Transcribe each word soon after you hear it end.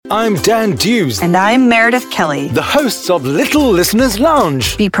I'm Dan Dews. And I'm Meredith Kelly, the hosts of Little Listeners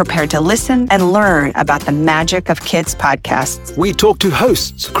Lounge. Be prepared to listen and learn about the magic of kids podcasts. We talk to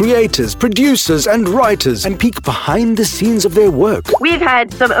hosts, creators, producers, and writers and peek behind the scenes of their work. We've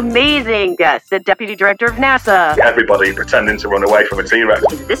had some amazing guests. The Deputy Director of NASA. Everybody pretending to run away from a T-Rex.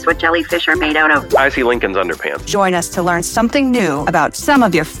 Is this what jellyfish are made out of? I see Lincoln's underpants. Join us to learn something new about some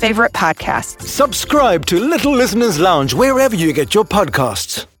of your favorite podcasts. Subscribe to Little Listeners Lounge wherever you get your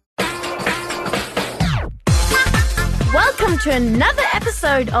podcasts. Welcome to another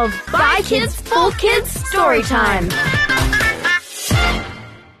episode of By Kids for Kids Storytime.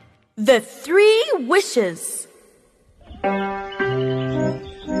 The Three Wishes.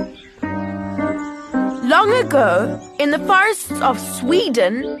 Long ago, in the forests of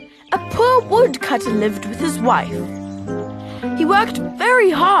Sweden, a poor woodcutter lived with his wife. He worked very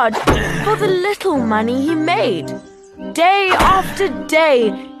hard for the little money he made, day after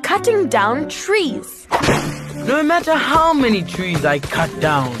day, cutting down trees. No matter how many trees I cut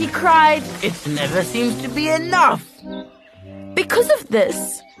down, he cried, it never seems to be enough. Because of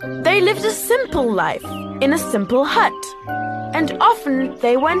this, they lived a simple life in a simple hut, and often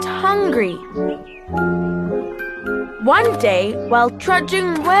they went hungry. One day, while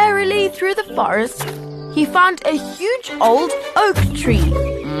trudging warily through the forest, he found a huge old oak tree.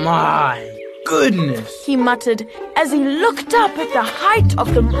 My goodness, he muttered as he looked up at the height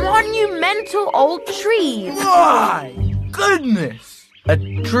of the monumental old tree. My goodness, a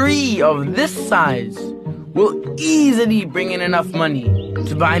tree of this size will easily bring in enough money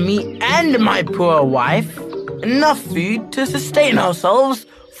to buy me and my poor wife enough food to sustain ourselves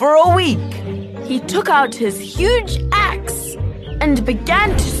for a week. He took out his huge axe and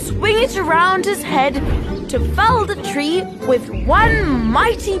began to swing it around his head to fell the tree with one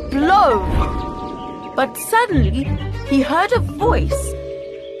mighty blow. But suddenly, he heard a voice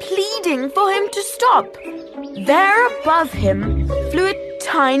pleading for him to stop. There above him flew a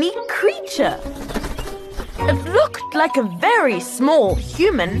tiny creature. It looked like a very small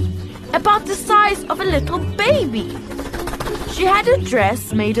human, about the size of a little baby. She had a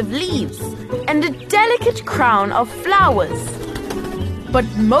dress made of leaves and a delicate crown of flowers. But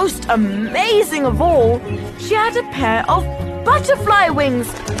most amazing of all, she had a pair of butterfly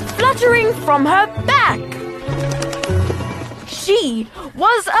wings fluttering from her back. She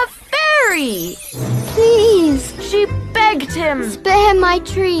was a fairy. Please, she begged him. Spare my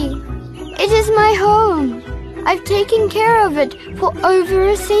tree. It is my home. I've taken care of it for over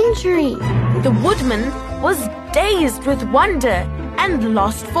a century. The woodman was dazed with wonder and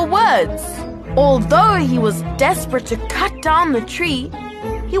lost for words. Although he was desperate to cut down the tree,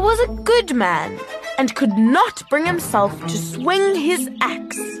 he was a good man and could not bring himself to swing his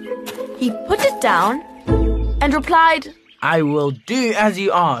axe. He put it down and replied, I will do as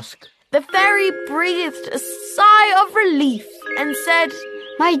you ask. The fairy breathed a sigh of relief and said,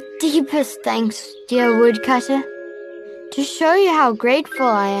 My deepest thanks, dear woodcutter. To show you how grateful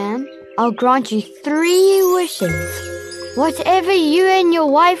I am, I'll grant you 3 wishes. Whatever you and your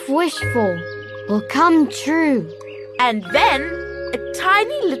wife wish for will come true. And then a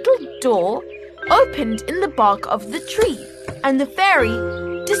tiny little door opened in the bark of the tree, and the fairy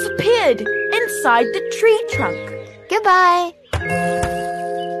disappeared inside the tree trunk. Goodbye.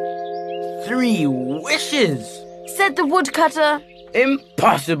 3 wishes, said the woodcutter.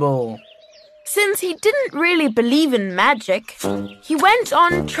 Impossible. Since he didn't really believe in magic, he went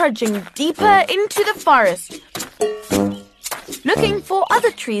on trudging deeper into the forest, looking for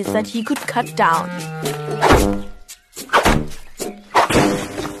other trees that he could cut down.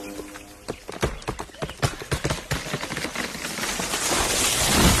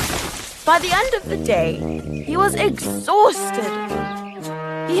 By the end of the day, he was exhausted.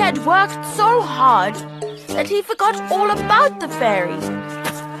 He had worked so hard that he forgot all about the fairy.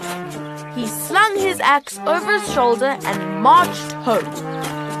 He slung his axe over his shoulder and marched home.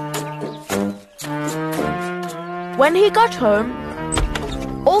 When he got home,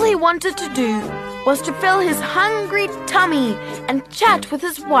 all he wanted to do was to fill his hungry tummy and chat with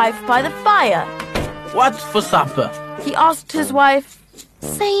his wife by the fire. What's for supper? He asked his wife.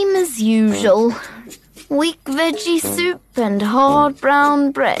 Same as usual. Weak veggie soup and hard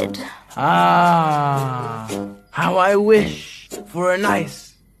brown bread. Ah, how I wish for a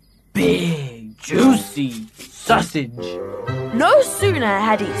nice, big, juicy sausage. No sooner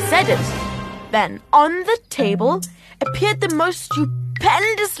had he said it than on the table appeared the most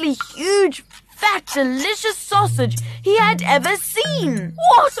stupendously huge, fat, delicious sausage he had ever seen.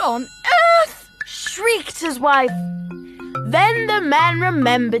 What on earth? Shrieked his wife. Then the man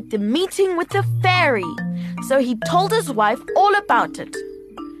remembered the meeting with the fairy, so he told his wife all about it.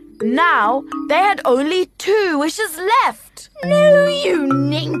 Now they had only 2 wishes left. No, you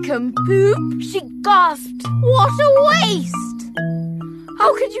nincompoop, she gasped. What a waste!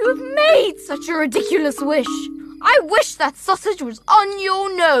 How could you have made such a ridiculous wish? I wish that sausage was on your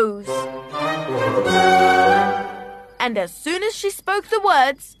nose. And as soon as she spoke the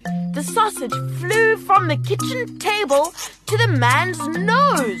words, the sausage flew from the kitchen table to the man's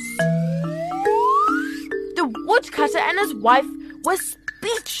nose. The woodcutter and his wife were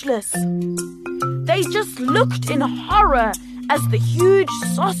speechless. They just looked in horror as the huge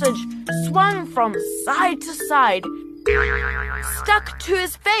sausage swung from side to side, stuck to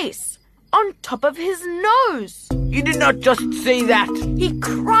his face, on top of his nose. You did not just say that. He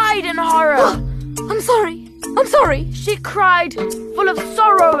cried in horror. I'm sorry. She cried, full of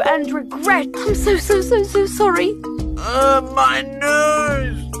sorrow and regret. I'm so sorry. My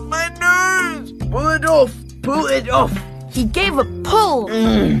nose! Pull it off! He gave a pull,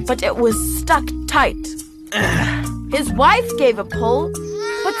 but it was stuck tight. His wife gave a pull,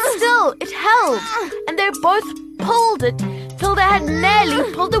 but still it held, and they both pulled it till they had nearly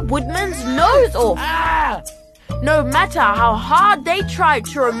pulled the woodman's nose off. No matter how hard they tried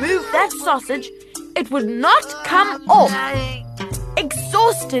to remove that sausage, it would not come off.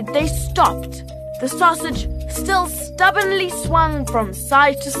 Exhausted, they stopped. The sausage still stubbornly swung from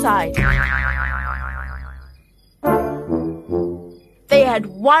side to side. They had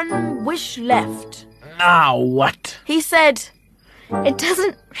 1 wish left. Now what? He said. It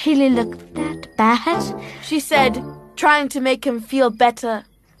doesn't really look that bad. She said, trying to make him feel better.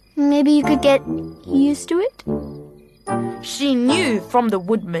 Maybe you could get used to it? She knew from the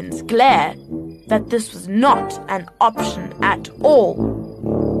woodman's glare that this was not an option at all.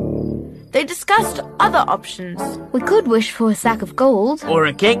 They discussed other options. We could wish for a sack of gold. Or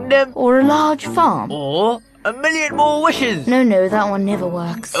a kingdom. Or a large farm. Or 1,000,000 more wishes. No, that one never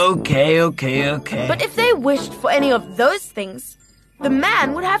works. Okay. But if they wished for any of those things, the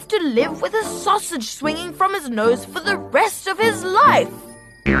man would have to live with a sausage swinging from his nose for the rest of his life.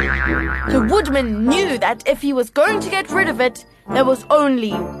 The woodman knew that if he was going to get rid of it, there was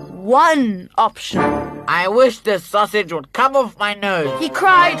only 1 option. I wish the sausage would come off my nose. He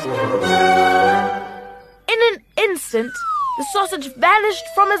cried. In an instant, the sausage vanished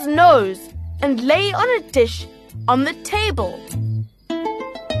from his nose and lay on a dish on the table.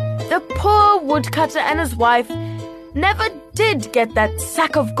 The poor woodcutter and his wife never did get that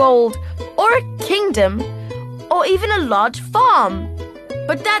sack of gold or a kingdom or even a large farm.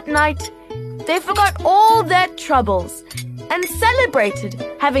 But that night, they forgot all their troubles and celebrated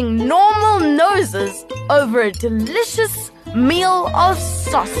having normal noses over a delicious meal of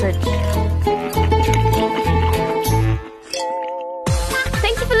sausage.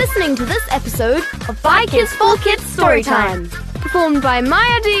 Thank you for listening to this episode of By Kids for Kids Storytime. Performed by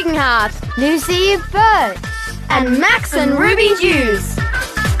Maya Degenhardt, Lucy Birch, and Max and Ruby Hughes.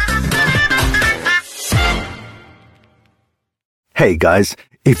 Hey guys,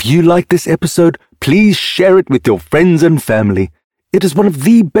 if you like this episode, please share it with your friends and family. It is one of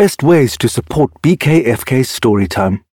the best ways to support BKFK Storytime.